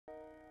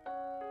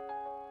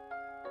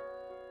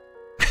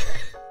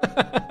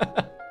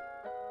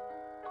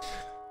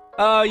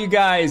Oh, you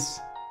guys.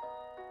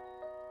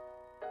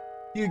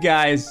 You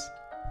guys.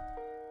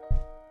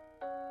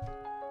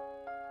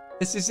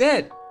 This is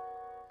it.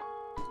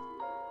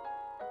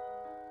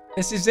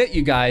 This is it,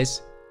 you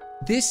guys.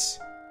 This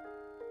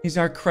is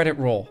our credit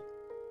roll.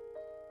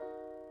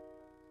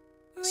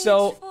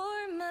 So,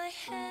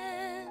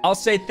 I'll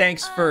say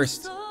thanks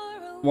first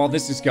while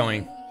this is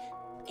going.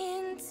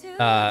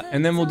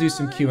 And then we'll do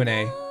some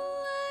Q&A.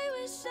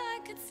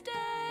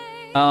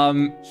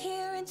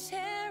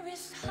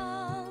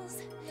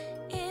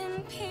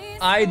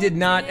 I did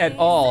not at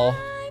all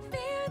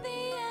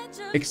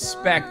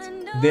expect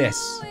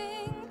this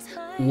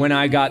when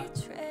I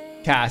got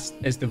cast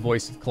as the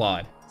voice of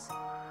Claude.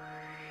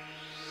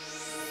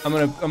 I'm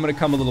gonna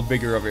come a little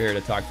bigger over here to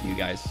talk to you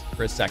guys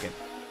for a second.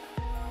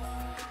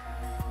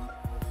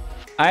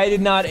 I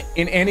did not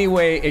in any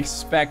way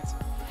expect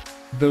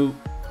the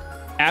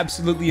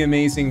absolutely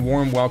amazing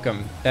warm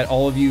welcome that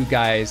all of you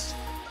guys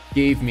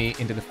gave me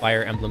into the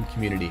Fire Emblem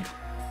community.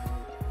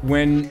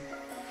 When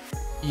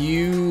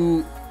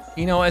you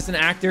know, as an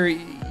actor,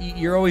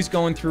 you're always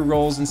going through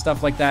roles and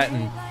stuff like that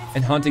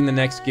and hunting the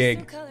next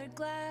gig.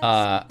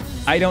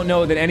 I don't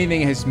know that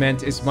anything has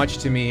meant as much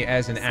to me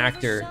as an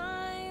actor,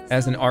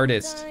 as an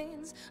artist,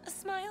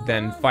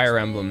 than Fire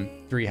Emblem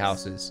Three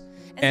Houses.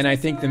 And I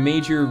think the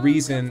major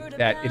reason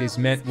that it has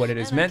meant what it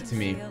has meant to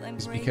me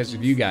is because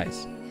of you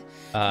guys.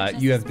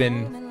 You have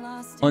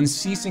been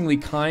unceasingly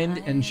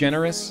kind and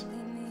generous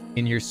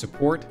in your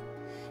support,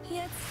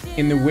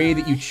 in the way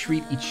that you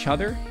treat each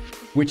other,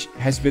 which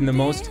has been the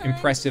most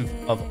impressive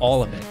of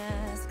all of it,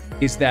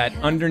 is that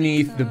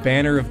underneath the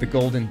banner of the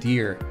Golden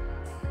Deer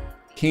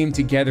came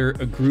together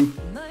a group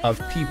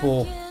of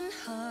people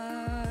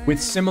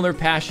with similar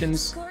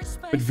passions,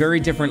 but very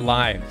different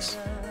lives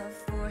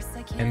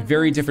and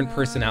very different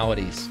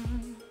personalities.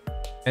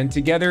 And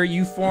together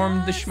you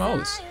formed the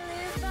Schmoes.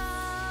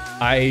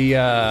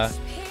 I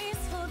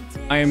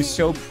am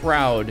so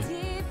proud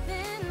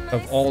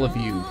of all of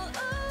you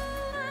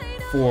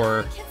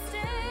for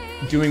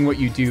doing what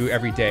you do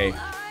every day.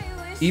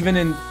 Even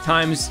in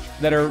times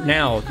that are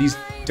now, these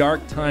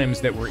dark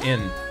times that we're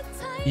in,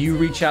 you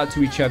reach out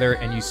to each other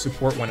and you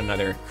support one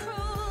another.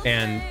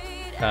 And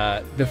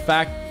the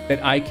fact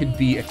that I could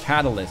be a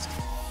catalyst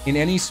in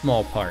any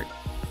small part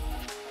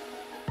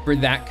for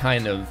that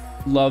kind of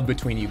love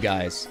between you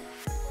guys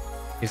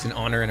is an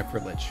honor and a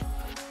privilege.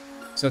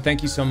 So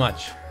thank you so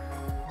much.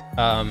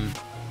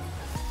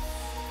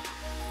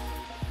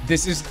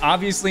 This is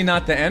obviously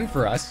not the end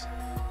for us.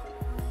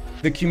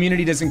 The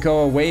community doesn't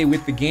go away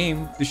with the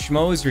game. The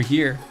Schmoes are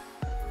here.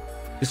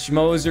 The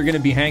Schmoes are gonna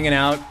be hanging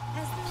out,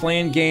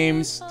 playing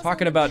games,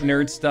 talking about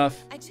nerd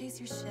stuff.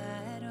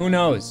 Who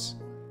knows?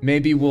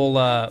 Maybe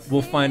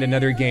we'll find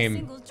another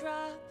game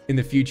in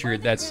the future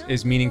that's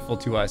as meaningful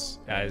to us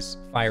as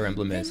Fire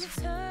Emblem is.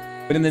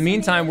 But in the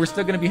meantime, we're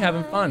still gonna be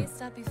having fun.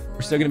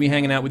 We're still gonna be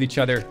hanging out with each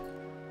other.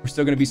 We're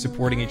still gonna be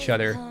supporting each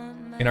other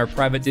in our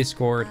private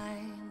Discord,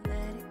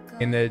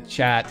 in the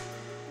chat,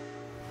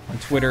 on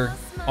Twitter,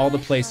 all the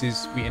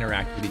places we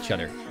interact with each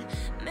other.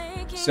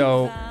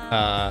 So,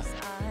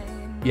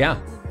 yeah,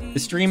 the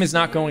stream is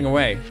not going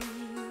away.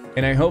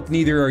 And I hope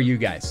neither are you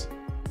guys,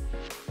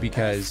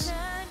 because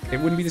it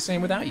wouldn't be the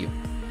same without you.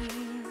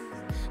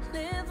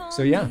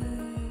 So yeah.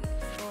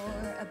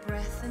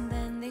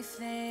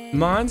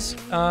 Mons,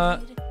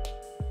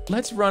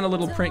 let's run a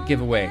little print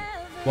giveaway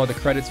while the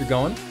credits are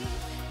going.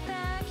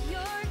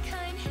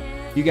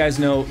 You guys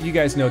know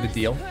the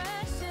deal.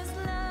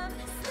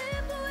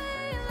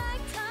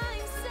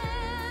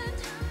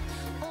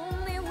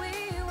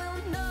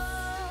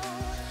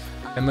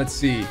 And let's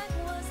see.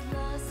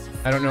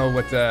 I don't know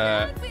what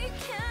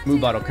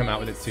Moobot will come out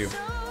with it too.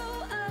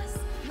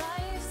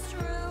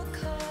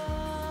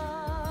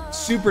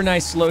 Super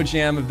nice slow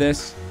jam of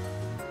this.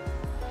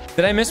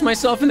 Did I miss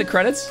myself in the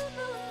credits?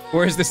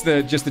 Or is this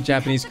just the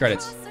Japanese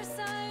credits?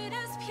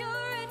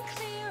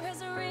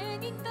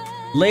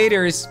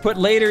 Laters, put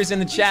laters in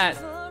the chat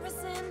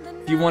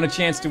if you want a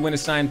chance to win a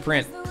signed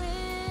print.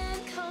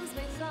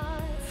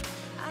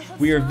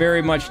 We are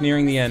very much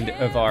nearing the end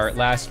of our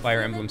last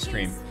Fire Emblem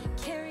stream.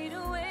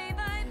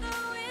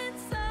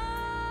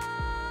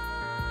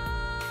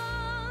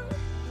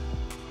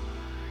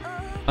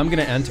 I'm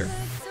gonna enter.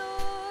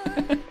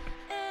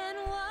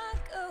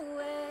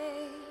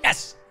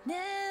 Yes!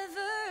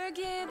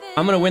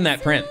 I'm gonna win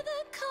that print.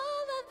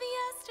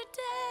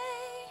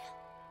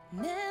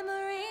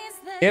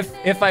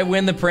 If I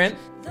win the print,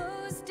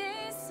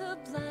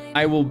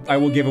 I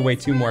will give away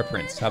 2 more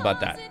prints. How about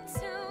that?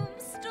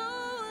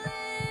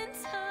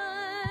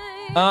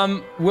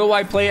 Will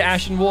I play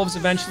Ashen Wolves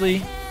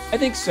eventually? I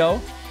think so.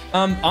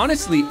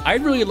 Honestly,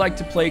 I'd really like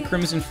to play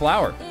Crimson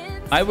Flower.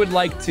 I would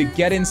like to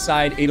get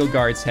inside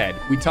Edelgard's head.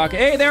 We talk,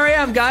 hey, there I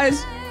am,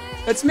 guys.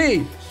 That's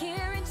me.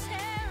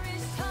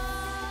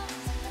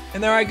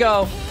 And there I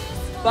go.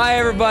 Bye,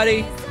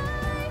 everybody.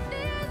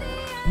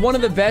 One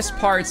of the best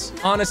parts,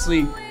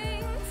 honestly,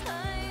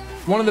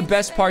 one of the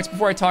best parts,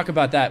 before I talk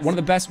about that, one of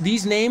the best,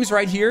 these names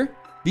right here,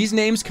 these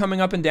names coming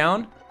up and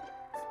down,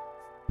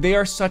 They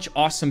are such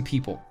awesome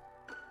people.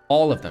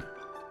 All of them.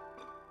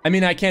 I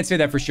mean, I can't say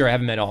that for sure. I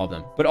haven't met all of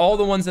them. But all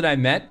the ones that I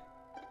met,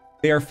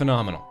 they are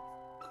phenomenal.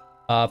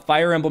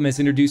 Fire Emblem has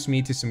introduced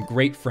me to some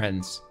great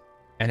friends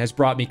and has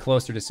brought me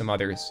closer to some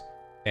others.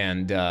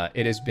 And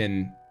it has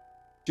been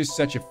just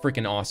such a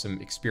freaking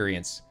awesome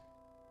experience.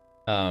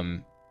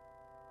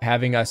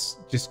 Having us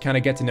just kind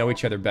of get to know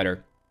each other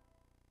better.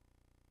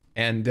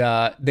 And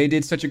they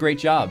did such a great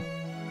job.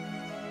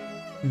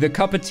 The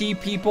Cup of Tea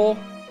people,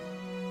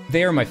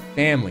 they are my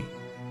family.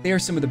 They are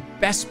some of the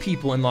best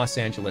people in Los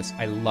Angeles.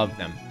 I love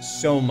them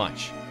so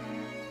much.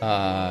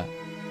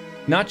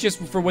 Not just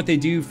for what they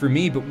do for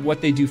me, but what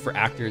they do for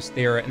actors.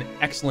 They are an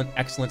excellent,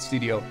 excellent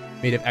studio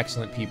made of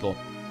excellent people.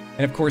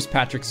 And of course,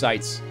 Patrick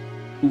Seitz,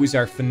 who was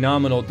our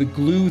phenomenal, the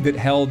glue that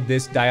held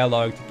this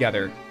dialogue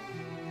together.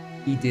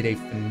 He did a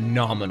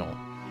phenomenal,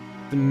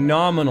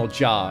 phenomenal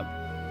job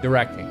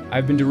directing.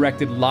 I've been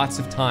directed lots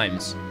of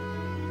times.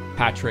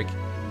 Patrick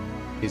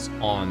is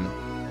on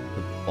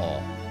the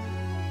ball.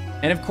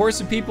 And of course,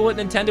 the people at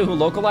Nintendo who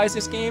localized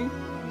this game,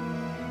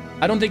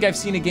 I don't think I've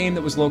seen a game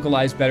that was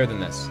localized better than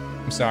this.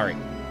 I'm sorry.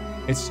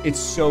 It's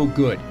so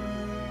good.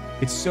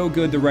 It's so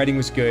good, the writing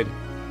was good,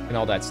 and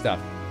all that stuff.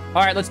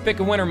 All right, let's pick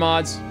a winner,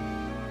 mods.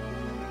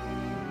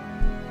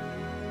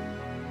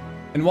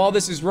 And while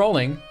this is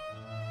rolling,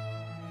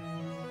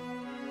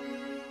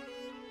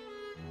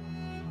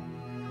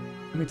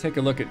 let me take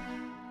a look at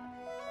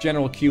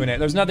general Q&A.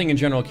 There's nothing in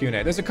general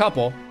Q&A. There's a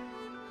couple.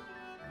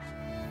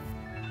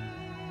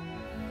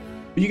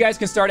 But you guys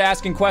can start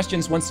asking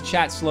questions once the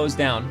chat slows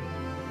down.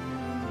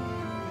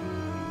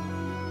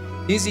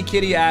 Easy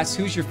Kitty asks,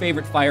 who's your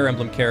favorite Fire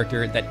Emblem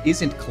character that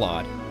isn't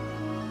Claude?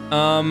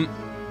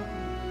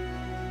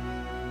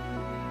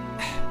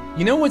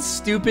 You know what's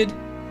stupid?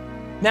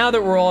 Now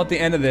that we're all at the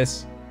end of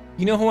this,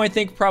 you know who I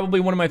think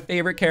probably one of my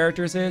favorite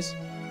characters is?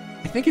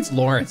 I think it's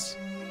Lawrence.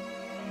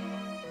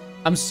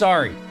 I'm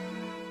sorry.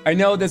 I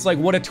know that's like,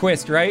 what a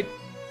twist, right?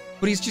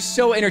 But he's just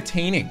so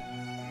entertaining.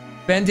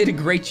 Ben did a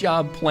great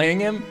job playing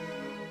him.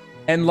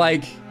 And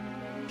like,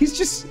 he's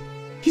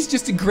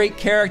just a great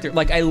character.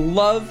 Like, I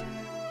love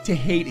to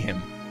hate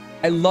him.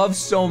 I love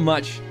so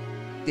much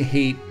to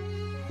hate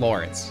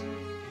Lawrence.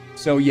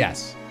 So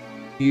yes,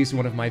 he's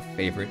one of my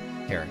favorite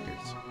characters.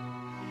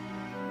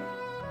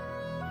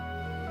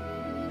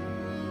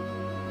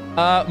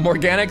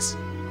 Morganix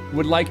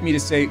would like me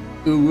to say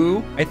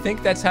ooh. I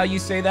think that's how you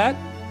say that.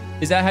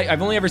 Is that how?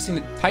 I've only ever seen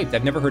it typed.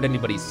 I've never heard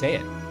anybody say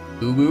it.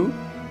 Ooh.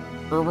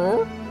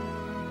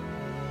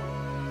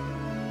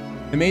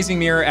 Amazing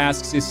Mirror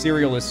asks, is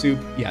cereal a soup?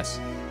 Yes.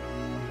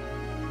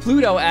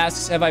 Pluto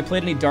asks, have I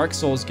played any Dark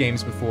Souls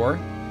games before?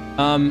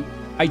 I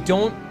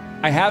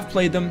have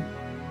played them.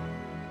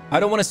 I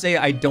don't want to say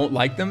I don't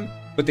like them,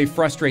 but they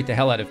frustrate the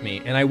hell out of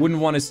me, and I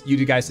wouldn't want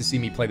you guys to see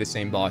me play the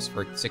same boss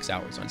for 6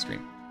 hours on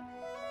stream.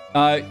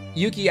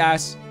 Yuki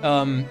asks,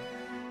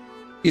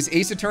 is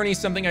Ace Attorney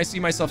something I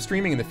see myself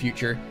streaming in the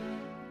future?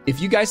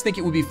 If you guys think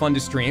it would be fun to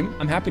stream,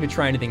 I'm happy to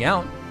try anything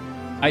out.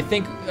 I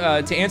think,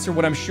 to answer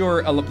what I'm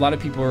sure a lot of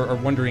people are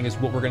wondering is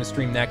what we're going to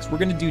stream next. We're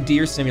going to do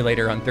Deer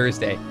Simulator on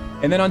Thursday.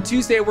 And then on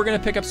Tuesday, we're going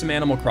to pick up some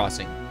Animal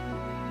Crossing.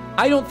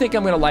 I don't think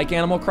I'm going to like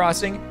Animal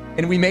Crossing,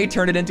 and we may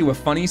turn it into a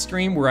funny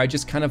stream where I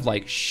just kind of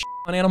like shit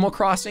on Animal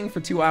Crossing for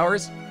 2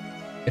 hours.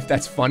 If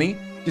that's funny,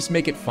 just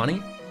make it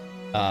funny.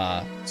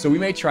 So we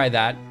may try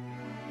that.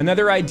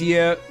 Another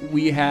idea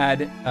we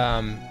had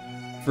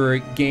for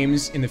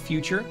games in the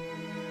future,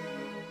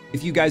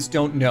 if you guys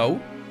don't know,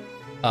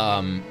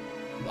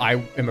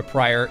 I am a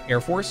prior Air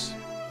Force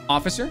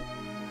officer.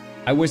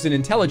 I was an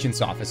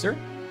intelligence officer.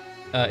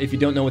 If you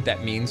don't know what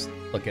that means,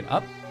 look it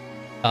up.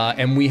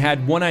 And we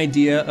had one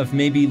idea of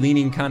maybe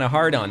leaning kind of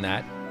hard on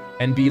that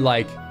and be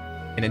like,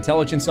 an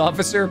intelligence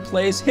officer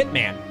plays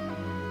Hitman.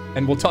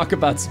 And we'll talk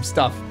about some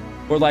stuff.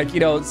 Or like, you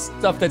know,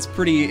 stuff that's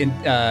pretty, you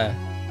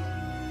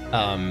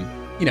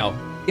know,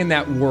 in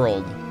that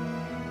world.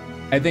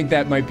 I think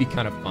that might be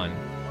kind of fun.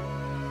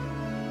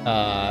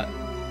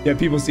 Yeah,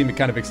 people seem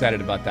kind of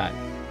excited about that.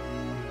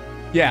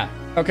 Yeah,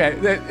 okay.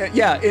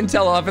 Yeah,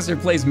 Intel officer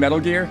plays Metal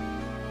Gear.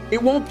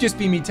 It won't just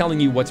be me telling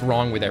you what's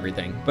wrong with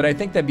everything, but I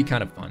think that'd be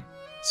kind of fun.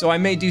 So I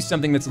may do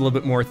something that's a little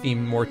bit more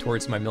themed more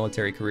towards my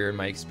military career and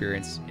my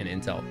experience in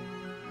Intel.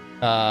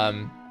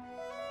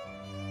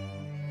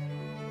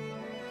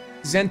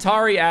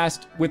 Zentari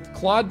asked, with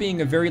Claude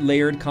being a very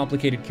layered,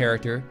 complicated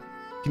character,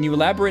 can you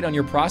elaborate on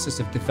your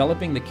process of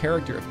developing the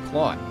character of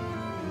Claude?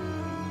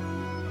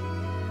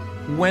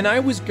 When I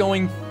was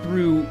going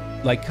through,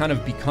 like, kind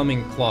of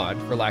becoming Claude,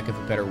 for lack of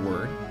a better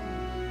word,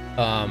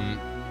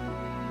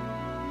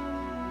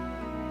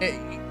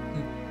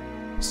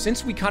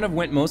 since we kind of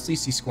went mostly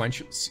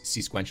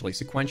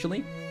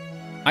sequentially,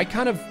 I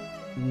kind of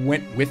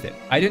went with it.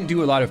 I didn't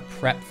do a lot of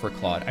prep for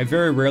Claude. I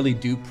very rarely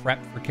do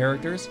prep for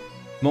characters,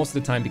 most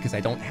of the time because I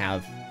don't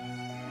have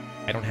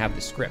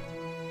the script.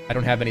 I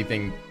don't have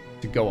anything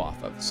to go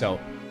off of. So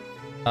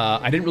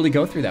I didn't really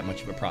go through that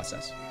much of a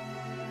process.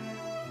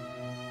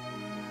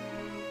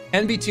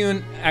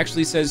 NBTune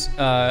actually says,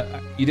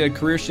 you did a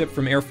career shift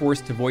from Air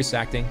Force to voice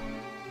acting.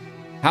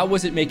 How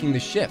was it making the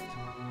shift?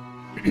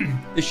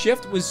 The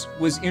shift was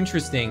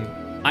interesting.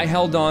 I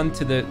held on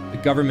to the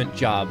government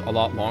job a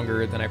lot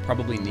longer than I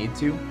probably need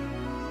to.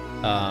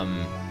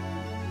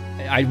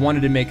 I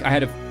wanted to make, I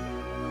had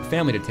a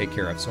family to take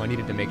care of, so I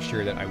needed to make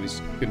sure that I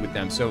was good with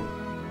them. So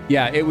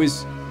yeah, it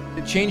was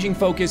changing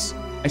focus.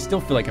 I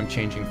still feel like I'm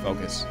changing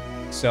focus.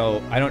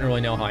 So I don't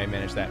really know how I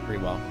managed that very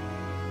well.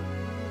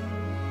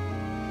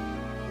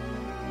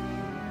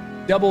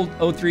 Double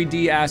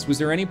 03D asked, was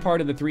there any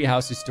part of the Three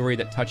Houses story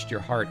that touched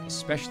your heart,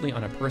 especially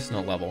on a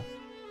personal level?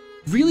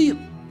 Really,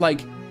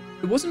 like,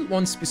 it wasn't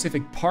one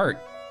specific part.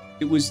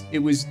 It was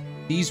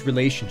these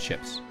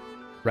relationships,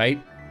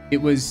 right? It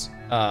was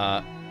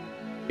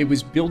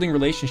building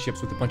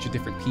relationships with a bunch of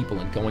different people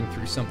and going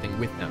through something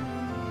with them.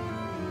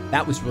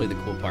 That was really the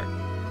cool part.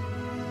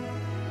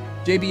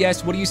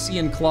 JBS, what do you see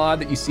in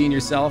Claude that you see in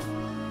yourself?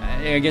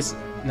 I guess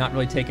not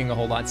really taking a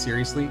whole lot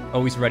seriously.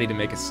 Always ready to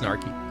make a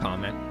snarky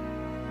comment.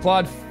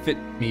 Claude fit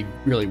me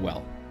really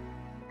well.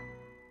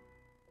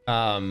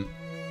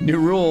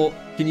 Nurul,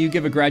 can you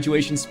give a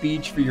graduation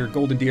speech for your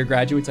Golden Deer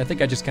graduates? I think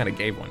I just kind of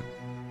gave one.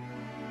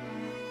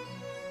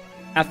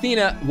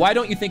 Athena, why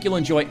don't you think you'll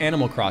enjoy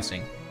Animal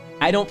Crossing?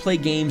 I don't play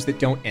games that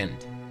don't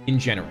end, in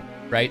general,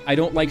 right? I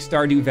don't like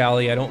Stardew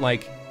Valley. I don't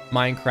like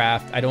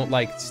Minecraft. I don't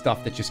like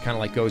stuff that just kind of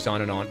like goes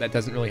on and on. That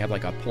doesn't really have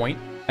like a point.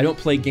 I don't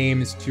play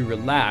games to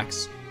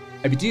relax.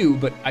 I do,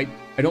 but I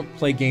don't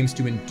play games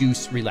to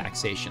induce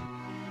relaxation.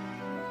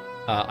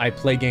 I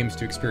play games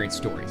to experience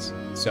stories.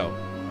 So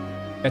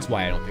that's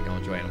why I don't think I'll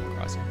enjoy Animal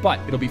Crossing. But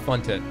it'll be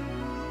fun to,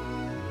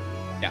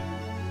 yeah.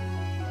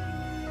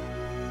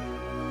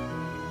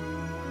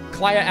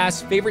 Klaya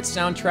asks, favorite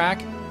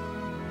soundtrack?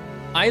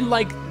 I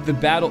like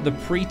the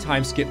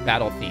pre-time skip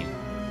battle theme.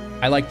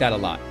 I like that a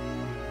lot.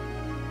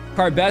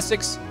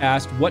 Carbesix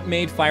asked, what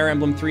made Fire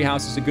Emblem Three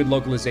Houses a good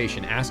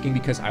localization? Asking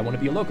because I want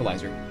to be a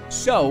localizer.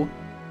 So,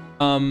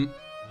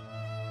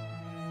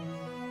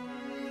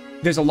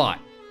 there's a lot.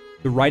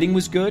 The writing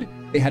was good.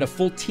 They had a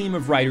full team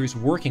of writers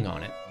working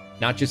on it,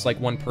 not just like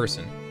one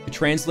person. The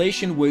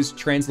translation was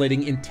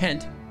translating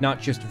intent,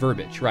 not just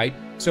verbiage, right?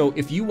 So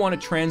if you want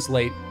to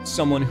translate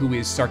someone who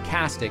is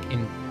sarcastic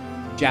in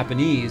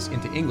Japanese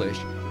into English,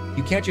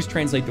 you can't just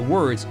translate the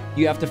words.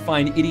 You have to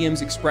find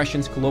idioms,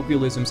 expressions,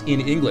 colloquialisms in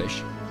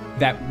English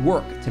that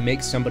work to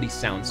make somebody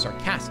sound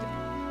sarcastic.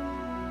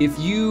 If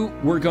you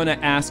were going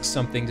to ask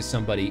something to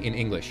somebody in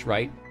English,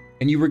 right?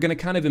 And you were going to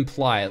kind of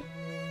imply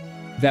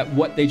that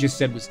what they just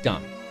said was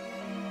dumb,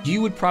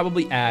 you would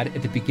probably add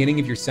at the beginning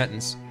of your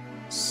sentence,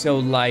 so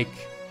like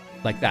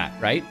that,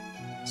 right?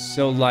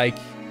 So like,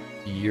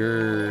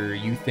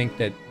 you think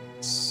that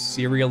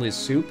cereal is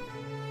soup,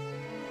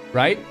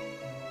 right?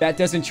 That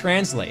doesn't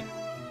translate.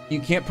 You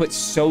can't put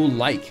so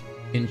like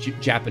in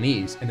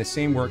Japanese, and the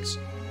same works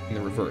in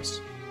the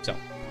reverse. So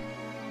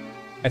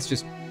that's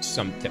just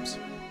some tips.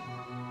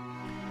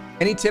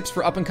 Any tips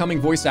for up-and-coming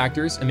voice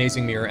actors,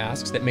 Amazing Mirror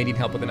asks, that may need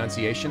help with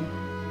enunciation?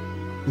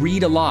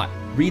 Read a lot.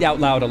 Read out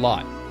loud a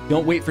lot.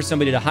 Don't wait for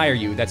somebody to hire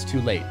you. That's too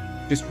late.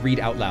 Just read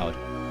out loud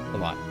a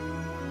lot.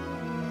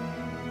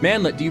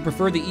 Manlet, do you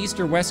prefer the East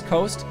or West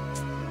Coast?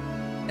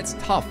 It's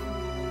tough.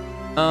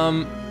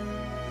 Gun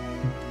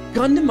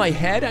to my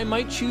head, I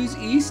might choose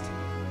East,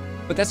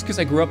 but that's because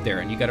I grew up there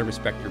and you gotta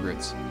respect your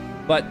roots.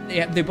 But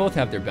yeah, they both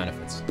have their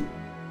benefits.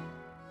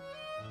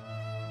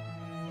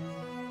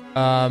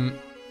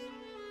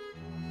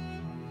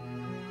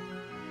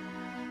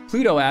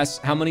 Pluto asks,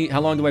 how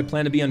long do I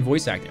plan to be on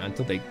voice acting?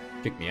 Until they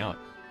kick me out.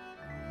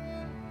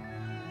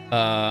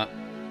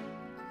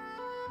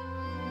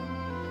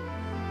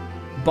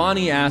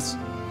 Bonnie asks,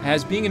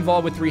 has being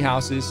involved with Three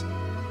Houses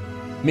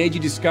made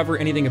you discover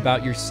anything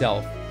about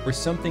yourself or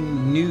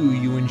something new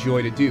you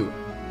enjoy to do?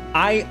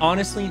 I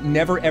honestly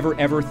never, ever,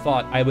 ever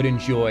thought I would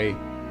enjoy,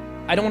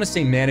 I don't want to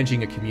say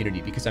managing a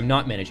community because I'm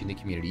not managing the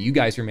community. You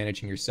guys are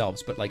managing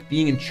yourselves, but like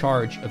being in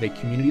charge of a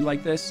community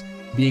like this,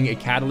 being a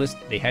catalyst,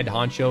 the head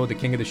honcho, the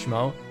king of the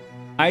schmo,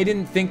 I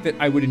didn't think that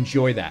I would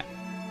enjoy that,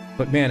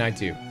 but man, I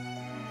do.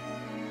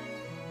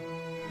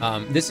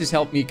 This has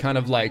helped me kind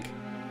of like,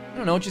 I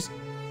don't know, just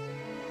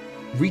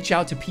reach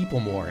out to people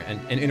more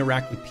and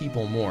interact with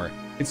people more.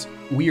 It's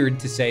weird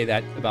to say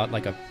that about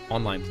like a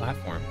online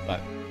platform,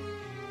 but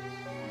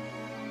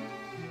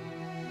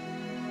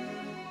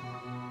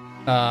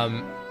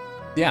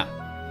yeah.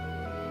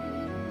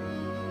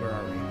 Where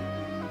are we?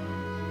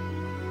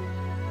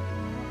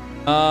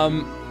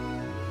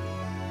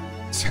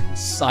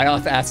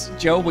 Syoth asks,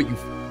 Joe,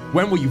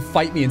 when will you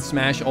fight me in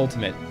Smash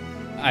Ultimate?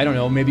 I don't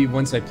know, maybe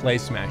once I play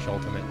Smash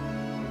Ultimate.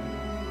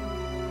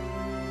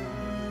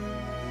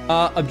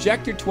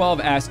 Objector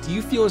 12 asks, do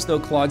you feel as though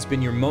Claude's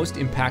been your most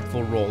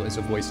impactful role as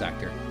a voice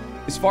actor?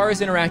 As far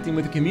as interacting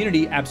with the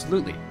community,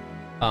 absolutely.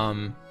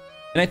 And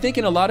I think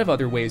in a lot of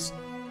other ways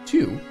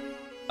too.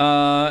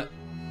 Yeah,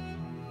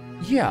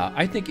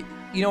 I think,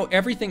 you know,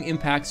 everything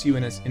impacts you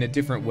in a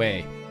different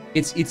way.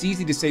 It's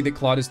easy to say that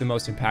Claude is the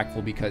most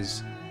impactful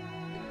because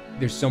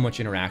there's so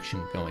much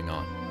interaction going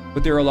on.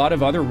 But there are a lot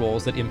of other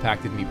roles that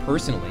impacted me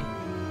personally.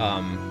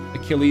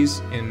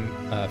 Achilles in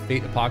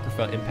Fate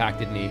Apocrypha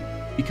impacted me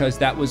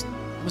because it was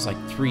like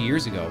 3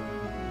 years ago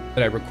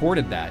that I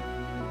recorded that.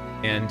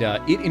 And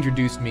it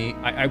introduced me.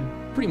 I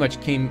pretty much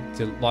came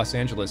to Los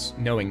Angeles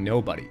knowing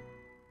nobody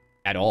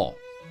at all.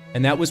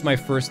 And that was the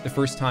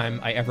first time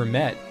I ever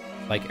met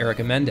like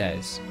Erica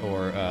Mendez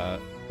or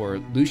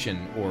Lucian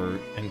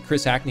and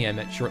Chris Hackney I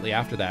met shortly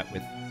after that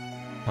with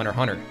Hunter x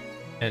Hunter.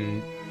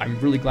 And I'm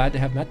really glad to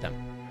have met them.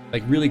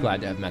 Like really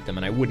glad to have met them,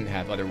 and I wouldn't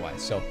have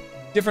otherwise. So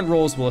different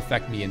roles will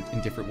affect me in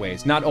different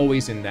ways, not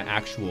always in the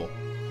actual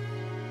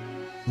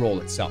role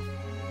itself.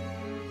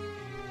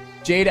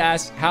 Jade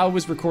asks, how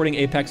was recording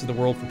Apex of the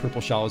World for Purple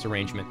Shallow's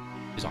arrangement?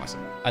 It was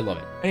awesome. I love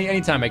it.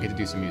 Anytime I get to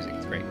do some music,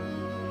 it's great.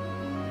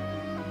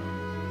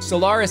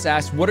 Solaris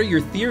asks, what are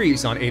your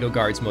theories on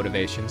Edelgard's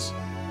motivations?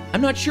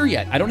 I'm not sure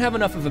yet. I don't have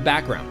enough of a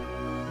background.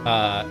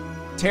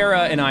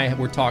 Tara and I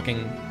were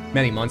talking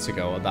many months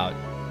ago about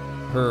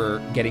her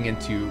getting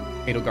into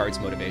Edelgard's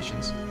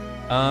motivations.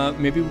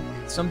 Maybe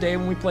someday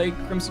when we play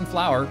Crimson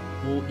Flower,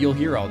 you'll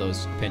hear all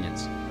those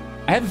opinions.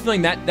 I have a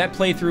feeling that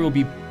playthrough will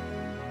be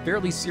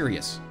fairly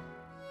serious.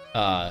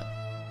 But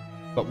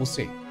we'll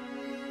see.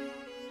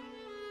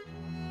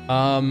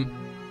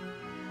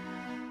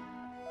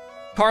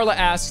 Carla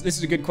asks, this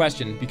is a good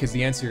question because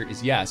the answer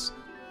is yes.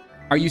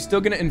 Are you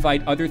still going to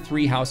invite other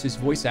 3 houses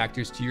voice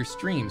actors to your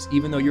streams,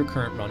 even though your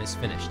current run is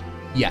finished?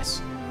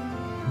 Yes.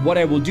 What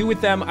I will do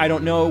with them, I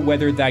don't know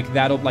whether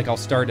I'll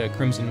start a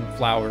Crimson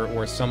Flower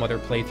or some other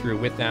playthrough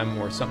with them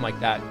or something like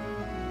that.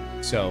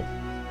 So,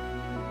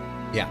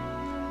 yeah.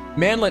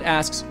 Manlet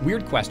asks,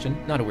 weird question,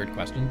 not a weird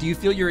question. Do you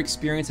feel your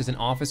experience as an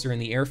officer in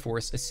the Air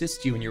Force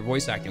assists you in your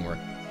voice acting work?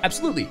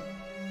 Absolutely.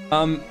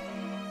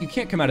 You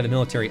can't come out of the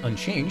military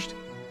unchanged.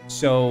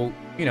 So,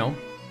 you know,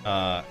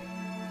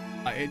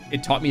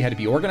 it taught me how to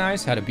be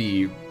organized, how to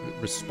be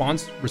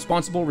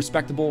responsible,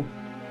 respectable,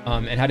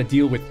 and how to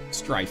deal with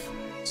strife.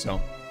 So,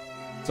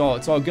 it's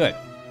all good.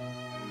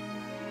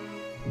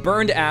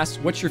 Burned asks,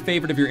 what's your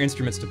favorite of your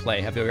instruments to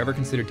play? Have you ever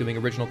considered doing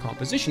original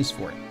compositions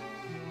for it?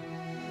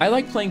 I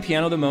like playing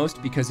piano the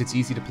most because it's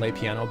easy to play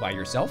piano by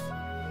yourself.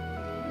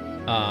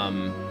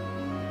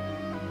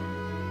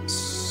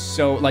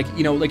 So like,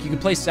 you know, like you can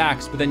play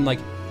sax, but then like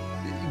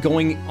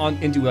going on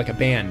into like a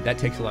band, that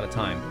takes a lot of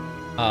time.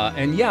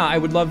 And yeah, I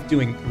would love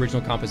doing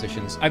original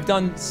compositions. I've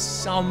done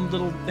some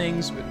little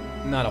things, but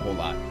not a whole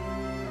lot.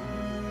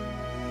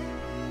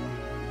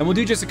 And we'll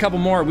do just a couple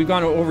more. We've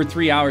gone over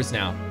 3 hours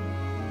now.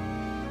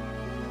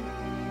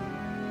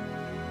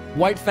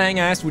 White Fang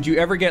asked, would you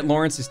ever get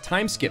Lawrence's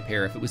time skip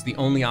hair if it was the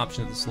only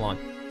option at the salon?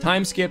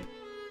 Time skip,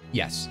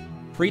 yes.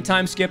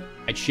 Pre-time skip,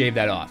 I'd shave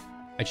that off.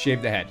 I'd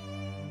shave the head.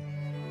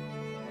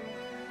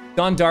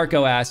 Don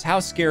Darko asked, how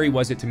scary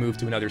was it to move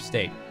to another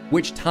state?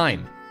 Which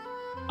time?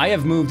 I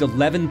have moved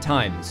 11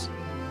 times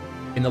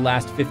in the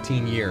last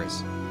 15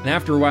 years. And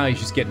after a while, you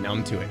just get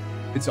numb to it.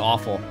 It's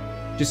awful.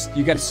 Just,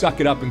 you gotta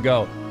suck it up and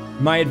go.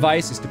 My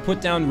advice is to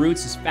put down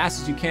roots as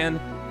fast as you can,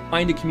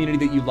 find a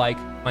community that you like,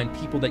 find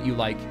people that you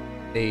like.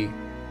 They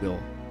will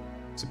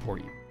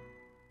support you.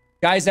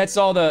 Guys, that's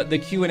all the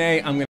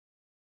Q&A. I'm gonna